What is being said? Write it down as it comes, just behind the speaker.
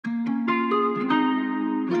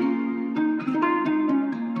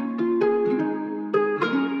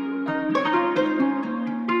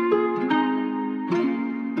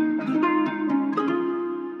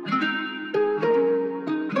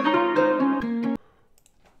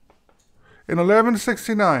In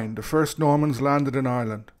 1169, the first Normans landed in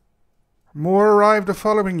Ireland. More arrived the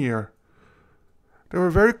following year. They were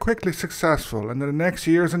very quickly successful and in the next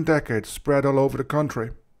years and decades spread all over the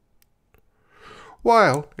country.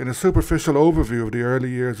 While, in a superficial overview of the early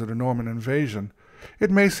years of the Norman invasion,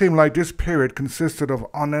 it may seem like this period consisted of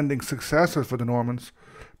unending successes for the Normans,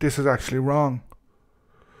 this is actually wrong.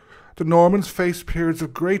 The Normans faced periods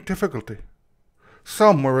of great difficulty.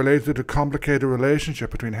 Some were related to the complicated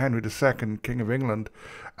relationship between Henry II, King of England,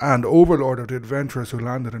 and overlord of the adventurers who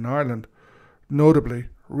landed in Ireland, notably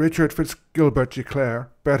Richard Fitzgilbert de Clare,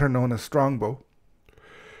 better known as Strongbow.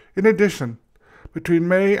 In addition, between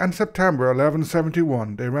May and September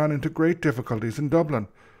 1171 they ran into great difficulties in Dublin,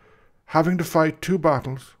 having to fight two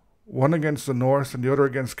battles, one against the Norse and the other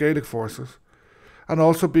against Gaelic forces, and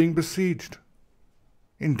also being besieged.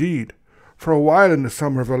 Indeed, for a while in the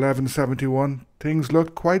summer of 1171, things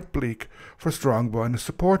looked quite bleak for Strongbow and his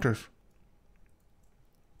supporters.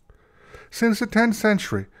 Since the 10th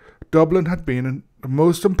century, Dublin had been the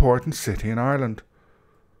most important city in Ireland.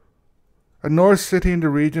 A Norse city in the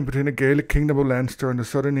region between the Gaelic kingdom of Leinster and the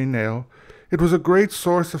southern Nael, it was a great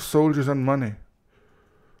source of soldiers and money.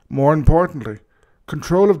 More importantly,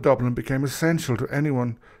 control of Dublin became essential to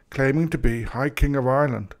anyone claiming to be High King of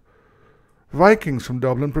Ireland. Vikings from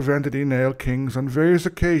Dublin prevented Nael kings on various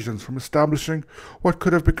occasions from establishing what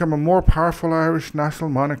could have become a more powerful Irish national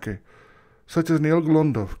monarchy, such as Neil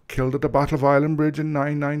Glundubh, killed at the Battle of Island Bridge in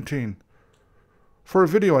 919. For a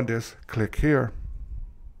video on this, click here.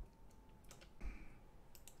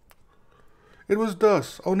 It was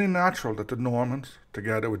thus only natural that the Normans,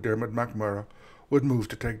 together with Dermot MacMurrough, would move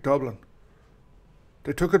to take Dublin.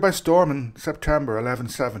 They took it by storm in September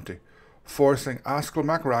 1170, forcing Ascall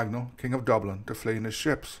MacRagnall, King of Dublin, to flee in his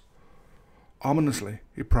ships. Ominously,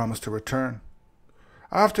 he promised to return.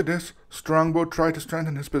 After this, Strongbow tried to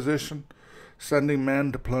strengthen his position, sending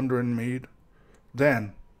men to plunder in Meath.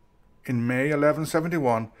 Then, in May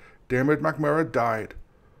 1171, Dermot MacMurrough died,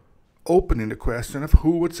 opening the question of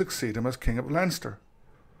who would succeed him as King of Leinster.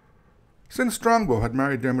 Since Strongbow had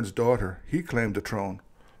married Dermot's daughter, he claimed the throne,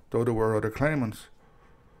 though there were other claimants.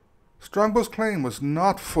 Strongbow's claim was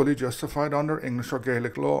not fully justified under English or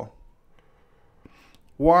Gaelic law.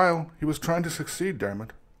 While he was trying to succeed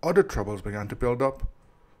Dermot, other troubles began to build up.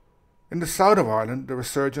 In the south of Ireland, the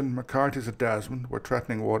resurgent MacCarthys at Desmond were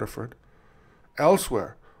threatening Waterford.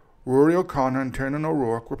 Elsewhere, Ruari O'Connor and Tiernan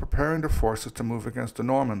O'Rourke were preparing their forces to move against the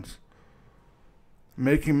Normans.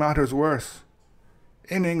 Making matters worse,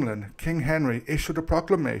 in England, King Henry issued a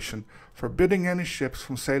proclamation forbidding any ships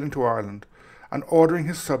from sailing to Ireland and ordering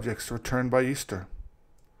his subjects to return by Easter.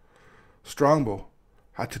 Strongbow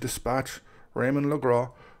had to dispatch Raymond le Gros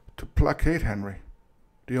to placate Henry.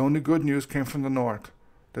 The only good news came from the north.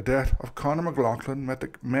 The death of Conor MacLachlan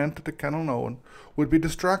meant that the Kenalnoan would be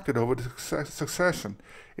distracted over the succession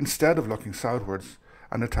instead of looking southwards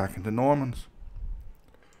and attacking the Normans.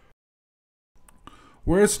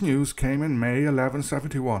 Worse news came in May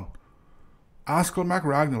 1171. Ascall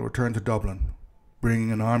MacRagnall returned to Dublin,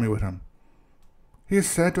 bringing an army with him. He is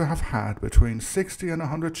said to have had between 60 and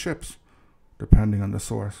 100 ships, depending on the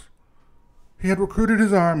source. He had recruited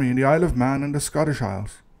his army in the Isle of Man and the Scottish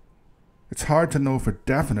Isles. It's hard to know for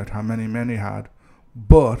definite how many men he had,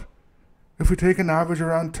 but if we take an average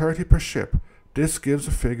around 30 per ship, this gives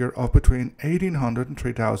a figure of between 1,800 and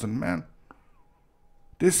 3,000 men.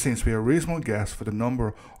 This seems to be a reasonable guess for the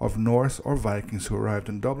number of Norse or Vikings who arrived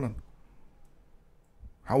in Dublin.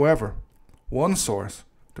 However, one source,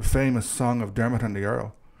 the famous Song of Dermot and the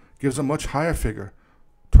Earl, gives a much higher figure,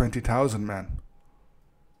 20,000 men.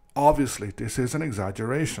 Obviously, this is an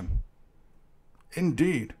exaggeration.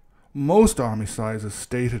 Indeed, most army sizes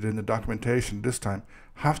stated in the documentation this time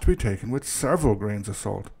have to be taken with several grains of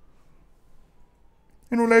salt.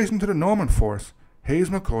 In relation to the Norman force,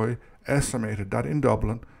 Hayes-McCoy estimated that in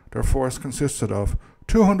Dublin their force consisted of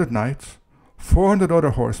 200 knights, 400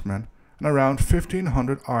 other horsemen, and around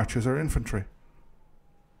 1,500 archers or infantry.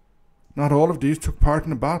 Not all of these took part in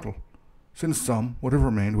the battle, since some would have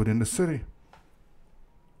remained within the city.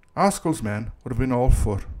 Ascall's men would have been all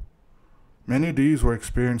foot. Many of these were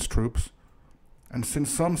experienced troops, and since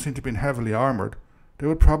some seemed to have been heavily armoured, they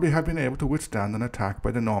would probably have been able to withstand an attack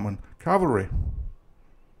by the Norman cavalry.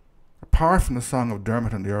 Apart from the Song of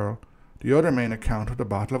Dermot and the Earl, the other main account of the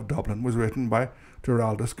Battle of Dublin was written by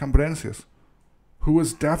Giraldus Cambrensis, who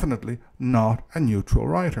was definitely not a neutral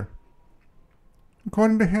writer.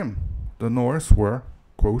 According to him, the Norse were,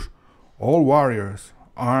 quote, all warriors,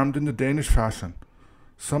 armed in the Danish fashion,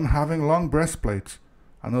 some having long breastplates,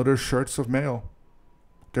 and others shirts of mail.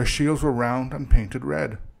 Their shields were round and painted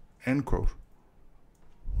red, end quote.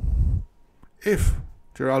 If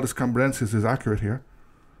Giraldus Cambrensis is accurate here,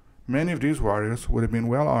 many of these warriors would have been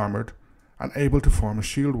well armoured and able to form a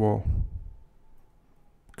shield wall.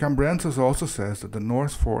 Cambrensis also says that the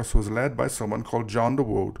Norse force was led by someone called John the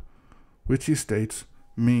Woad, which he states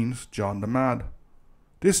means John the Mad.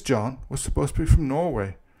 This John was supposed to be from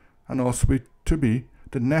Norway and also to be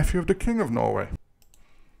the nephew of the King of Norway.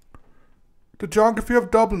 The geography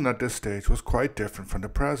of Dublin at this stage was quite different from the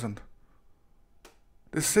present.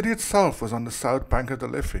 The city itself was on the south bank of the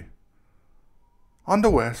Liffey. On the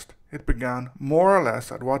west, it began more or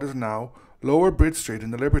less at what is now Lower Bridge Street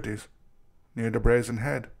in the Liberties, near the Brazen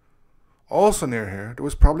Head. Also near here, there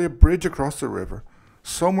was probably a bridge across the river,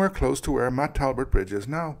 somewhere close to where Matt Talbot Bridge is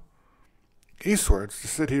now. Eastwards, the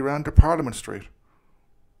city ran to Parliament Street.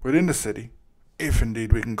 Within the city, if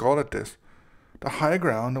indeed we can call it this, the high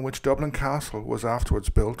ground on which Dublin Castle was afterwards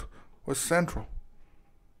built was central.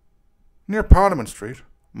 Near Parliament Street,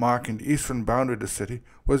 marking the eastern boundary of the city,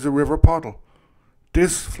 was the River Poddle.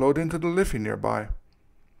 This flowed into the Liffey nearby.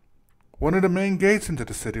 One of the main gates into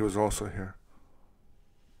the city was also here.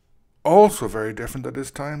 Also very different at this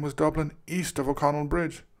time was Dublin east of O'Connell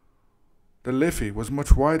Bridge. The Liffey was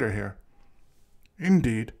much wider here.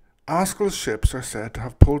 Indeed, Ascall's ships are said to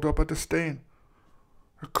have pulled up at the Stane.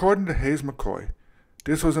 According to Hayes-McCoy,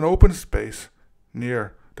 this was an open space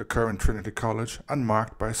near the current Trinity College and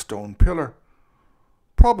marked by a stone pillar.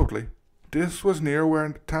 Probably, this was near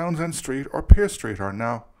where Townsend Street or Pierce Street are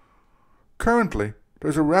now. Currently,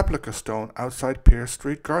 there's a replica stone outside Pierce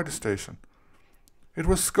Street Garda Station. It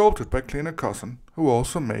was sculpted by Cleena Cusson, who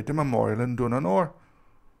also made the memorial in Dunanore.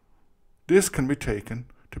 This can be taken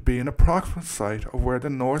to be an approximate site of where the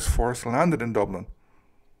Norse force landed in Dublin,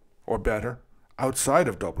 or better, outside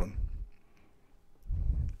of Dublin.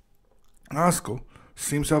 Ascall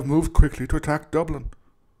seems to have moved quickly to attack Dublin,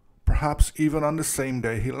 perhaps even on the same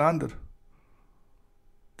day he landed.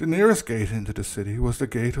 The nearest gate into the city was the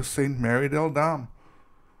gate of St. Mary del Dam.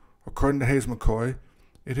 According to Hayes-McCoy,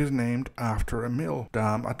 it is named after a mill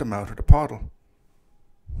dam at the mouth of the Poddle.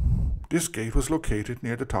 This gate was located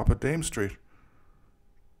near the top of Dame Street.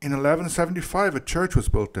 In 1175 a church was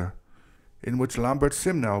built there, in which Lambert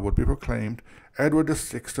Simnel would be proclaimed Edward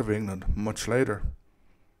VI of England much later.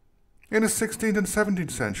 In the 16th and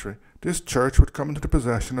 17th century, this church would come into the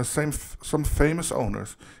possession of some famous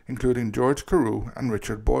owners, including George Carew and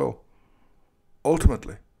Richard Boyle.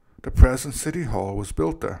 Ultimately, the present City Hall was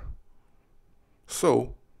built there.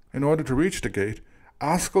 So, in order to reach the gate,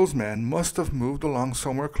 Ascall's men must have moved along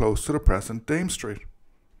somewhere close to the present Dame Street.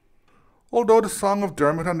 Although the Song of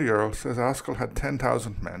Dermot and the Earl says Ascall had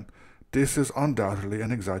 10,000 men, this is undoubtedly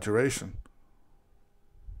an exaggeration.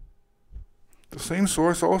 The same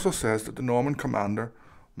source also says that the Norman commander,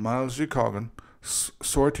 Miles G. Coggan,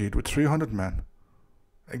 sortied with 300 men.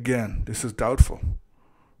 Again, this is doubtful.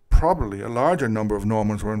 Probably a larger number of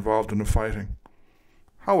Normans were involved in the fighting.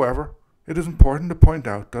 However, it is important to point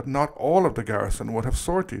out that not all of the garrison would have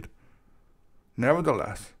sortied.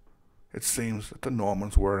 Nevertheless, it seems that the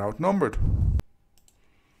Normans were outnumbered.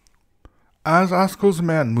 As Ascall's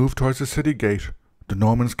men moved towards the city gate, the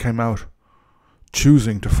Normans came out,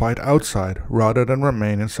 choosing to fight outside rather than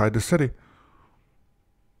remain inside the city.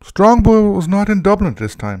 Strongbow was not in Dublin at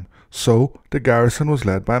this time, so the garrison was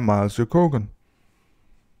led by Miles O'Connor.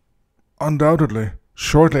 Undoubtedly,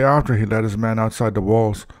 shortly after he led his men outside the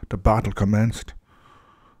walls, the battle commenced,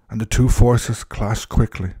 and the two forces clashed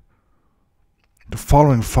quickly. The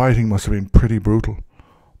following fighting must have been pretty brutal.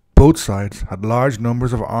 Both sides had large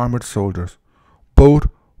numbers of armoured soldiers. Both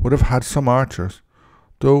would have had some archers,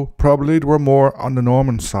 though probably there were more on the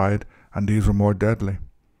Norman side, and these were more deadly.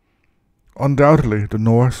 Undoubtedly, the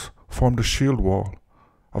Norse formed a shield wall,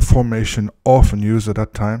 a formation often used at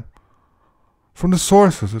that time. From the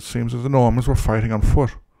sources, it seems that the Normans were fighting on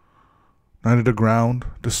foot. Neither the ground,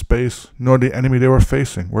 the space, nor the enemy they were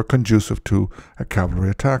facing were conducive to a cavalry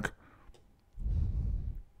attack.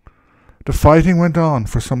 The fighting went on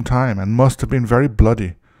for some time and must have been very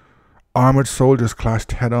bloody. Armoured soldiers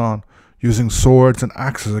clashed head-on, using swords and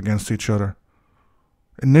axes against each other.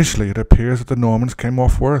 Initially, it appears that the Normans came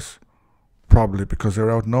off worse, probably because they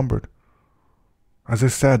were outnumbered. As I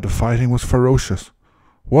said, the fighting was ferocious.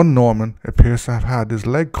 One Norman appears to have had his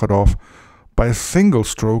leg cut off by a single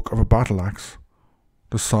stroke of a battle axe.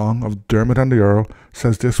 The Song of Dermot and the Earl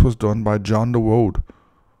says this was done by John the Woad,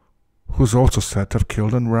 who is also said to have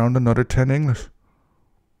killed and round another 10 English.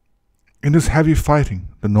 In this heavy fighting,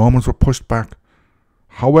 the Normans were pushed back.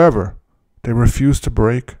 However, they refused to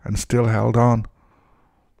break and still held on.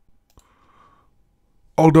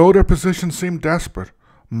 Although their position seemed desperate,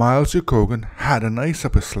 Miles O'Connor had an ace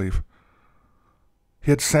up his sleeve.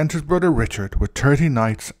 he had sent his brother Richard with 30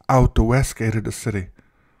 knights out the west gate of the city.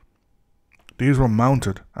 These were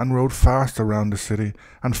mounted and rode fast around the city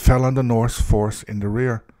and fell on the Norse force in the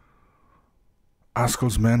rear.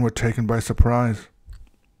 Ascall's men were taken by surprise.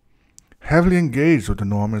 Heavily engaged with the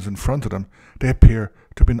Normans in front of them, they appear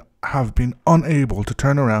to have been unable to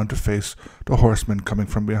turn around to face the horsemen coming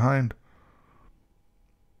from behind.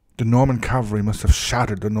 The Norman cavalry must have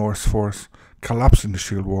shattered the Norse force, collapsing the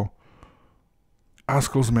shield wall.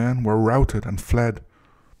 Ascall's men were routed and fled.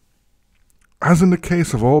 As in the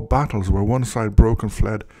case of all battles where one side broke and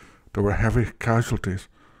fled, there were heavy casualties.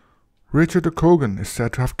 Richard de Cogan is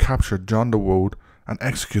said to have captured John de Woad and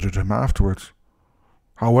executed him afterwards.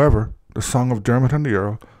 However, the Song of Dermot and the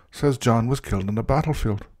Earl says John was killed on the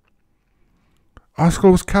battlefield.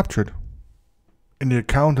 Ascall was captured. In the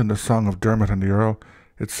account in the Song of Dermot and the Earl,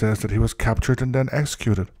 it says that he was captured and then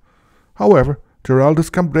executed. However,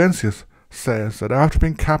 Giraldus Cambrensis says that after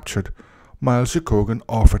being captured, Miles de Cogan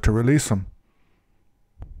offered to release him.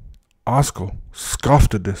 Ascall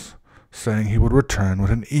scoffed at this, saying he would return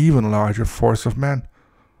with an even larger force of men.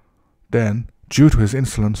 Then, due to his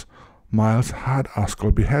insolence, Miles had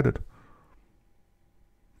Ascall beheaded.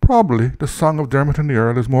 Probably the Song of Dermot and the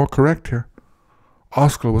Earl is more correct here.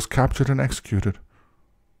 Ascall was captured and executed.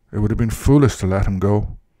 It would have been foolish to let him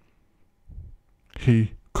go.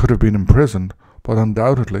 He could have been imprisoned, but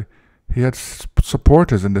undoubtedly he had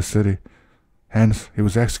supporters in the city. Hence, he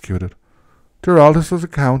was executed. Giraldus'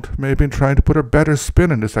 account may have been trying to put a better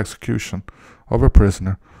spin in this execution of a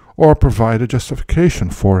prisoner, or provide a justification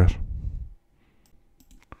for it.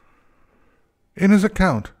 In his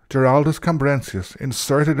account, Giraldus Cambrensis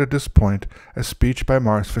inserted at this point a speech by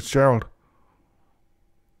Maurice Fitzgerald.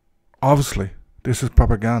 Obviously, this is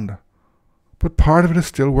propaganda, but part of it is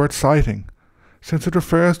still worth citing, since it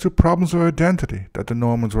refers to problems of identity that the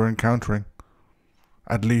Normans were encountering,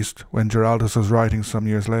 at least when Giraldus was writing some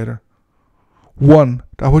years later. One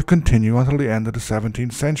that would continue until the end of the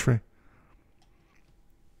 17th century.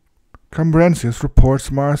 Cambrensis reports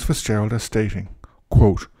Maurice Fitzgerald as stating,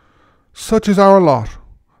 quote, "Such is our lot,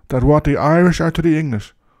 that what the Irish are to the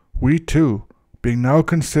English, we too, being now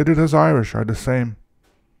considered as Irish, are the same.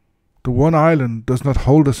 The one island does not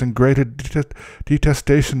hold us in greater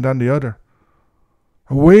detestation than the other.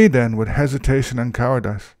 Away then with hesitation and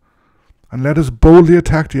cowardice, and let us boldly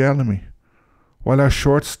attack the enemy, while our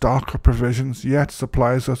short stock of provisions yet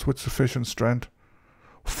supplies us with sufficient strength.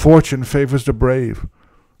 Fortune favours the brave,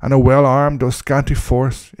 and a well-armed though scanty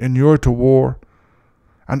force, inured to war,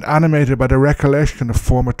 and animated by the recollection of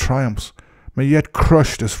former triumphs, may yet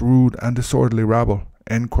crush this rude and disorderly rabble."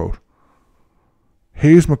 End quote.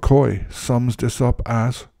 Hayes-McCoy sums this up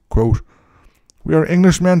as, quote, "We are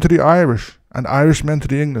Englishmen to the Irish, and Irishmen to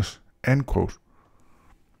the English." End quote.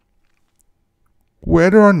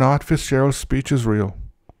 Whether or not Fitzgerald's speech is real,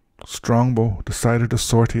 Strongbow decided to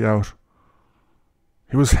sortie out.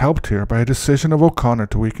 He was helped here by a decision of O'Connor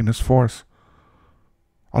to weaken his force.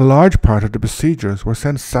 A large part of the besiegers were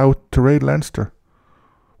sent south to raid Leinster,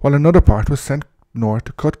 while another part was sent north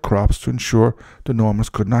to cut crops to ensure the Normans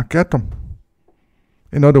could not get them.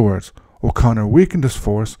 In other words, O'Connor weakened his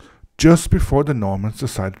force just before the Normans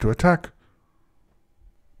decided to attack.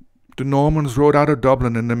 The Normans rode out of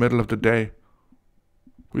Dublin in the middle of the day.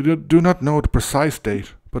 We do not know the precise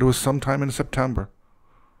date, but it was sometime in September.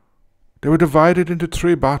 They were divided into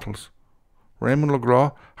 3 battles. Raymond le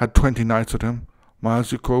Gras had 20 knights with him,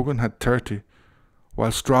 Miles de Cogan had 30,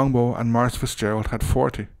 while Strongbow and Maurice Fitzgerald had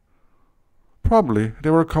 40. Probably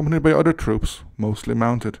they were accompanied by other troops, mostly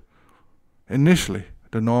mounted. Initially,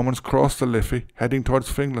 the Normans crossed the Liffey, heading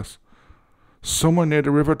towards Finglas. Somewhere near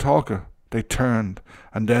the River Talca, they turned,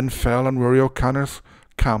 and then fell on Ruari O'Connor's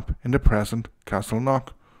camp in the present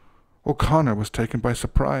Castleknock. O'Connor was taken by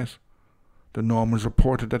surprise. The Normans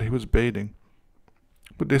reported that he was bathing,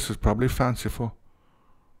 but this is probably fanciful.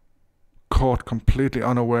 Caught completely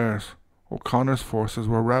unawares, O'Connor's forces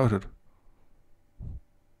were routed.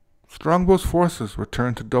 Strongbow's forces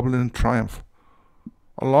returned to Dublin in triumph.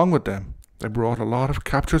 Along with them, they brought a lot of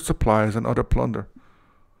captured supplies and other plunder.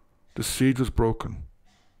 The siege was broken.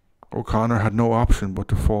 O'Connor had no option but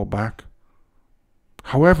to fall back.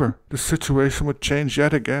 However, the situation would change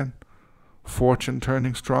yet again, fortune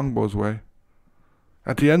turning Strongbow's way.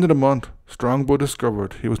 At the end of the month, Strongbow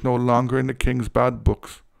discovered he was no longer in the king's bad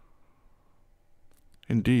books.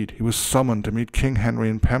 Indeed, he was summoned to meet King Henry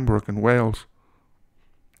in Pembroke in Wales.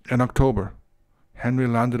 In October, Henry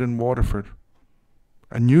landed in Waterford.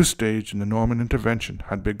 A new stage in the Norman intervention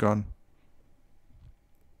had begun.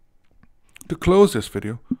 To close this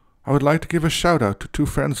video, I would like to give a shout out to 2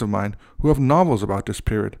 friends of mine who have novels about this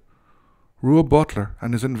period. Rua Butler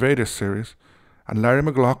and his Invaders series, and Larry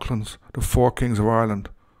McLaughlin's The Four Kings of Ireland.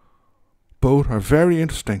 Both are very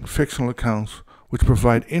interesting fictional accounts which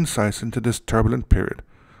provide insights into this turbulent period.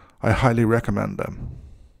 I highly recommend them.